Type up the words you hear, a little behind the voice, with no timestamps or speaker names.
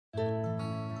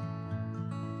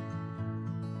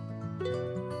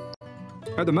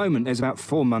At the moment, there's about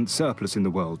 4 months surplus in the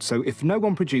world, so if no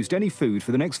one produced any food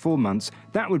for the next 4 months,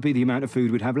 that would be the amount of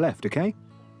food we'd have left, OK?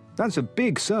 That's a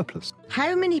big surplus.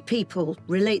 How many people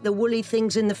relate the woolly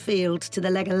things in the field to the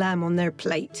leg of lamb on their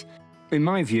plate? In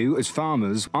my view, as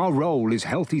farmers, our role is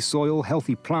healthy soil,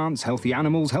 healthy plants, healthy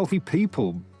animals, healthy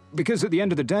people. Because at the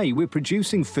end of the day, we're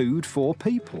producing food for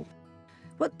people.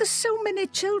 But there's so many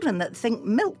children that think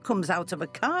milk comes out of a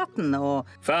carton or...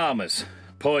 Farmers,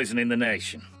 poisoning the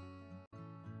nation.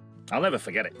 I'll never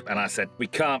forget it. And I said, we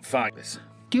can't fight this.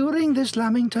 During this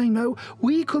lambing time now,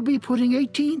 we could be putting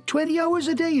 18, 20 hours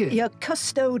a day in. You're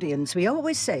custodians, we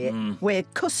always say it. We're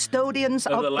custodians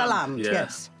of the land, yeah.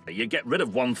 yes. You get rid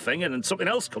of one thing and then something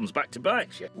else comes back to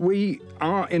bite you. We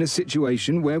are in a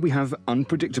situation where we have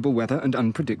unpredictable weather and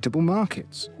unpredictable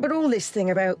markets. But all this thing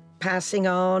about passing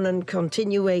on and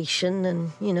continuation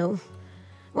and, you know,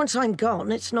 once I'm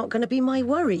gone, it's not going to be my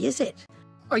worry, is it?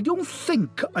 I don't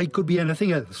think I could be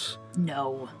anything else.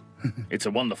 No. It's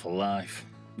a wonderful life.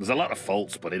 There's a lot of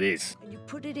faults, but it is. And you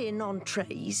put it in on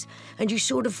trays and you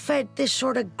sort of fed this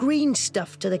sort of green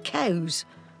stuff to the cows.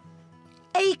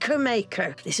 Acre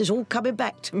maker. This is all coming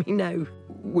back to me now.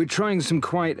 We're trying some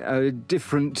quite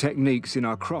different techniques in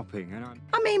our cropping. And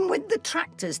I mean, with the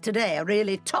tractors today, a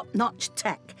really top-notch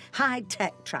tech,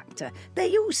 high-tech tractor, they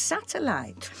use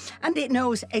satellite. And it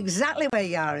knows exactly where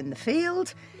you are in the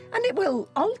field, and it will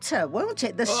alter, won't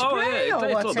it, the spray or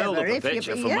it'll whatever. build up a if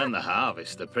picture you, from when they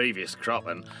harvest the previous crop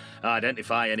and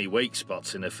identify any weak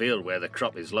spots in the field where the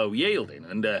crop is low yielding,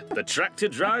 and the tractor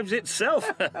drives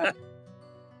itself.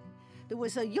 There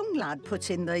was a young lad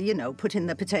putting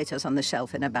the potatoes on the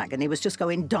shelf in a bag, and he was just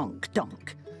going donk,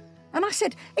 donk. And I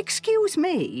said, excuse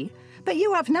me, but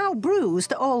you have now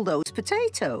bruised all those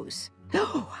potatoes.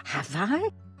 Oh, have I?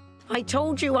 I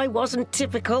told you I wasn't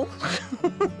typical.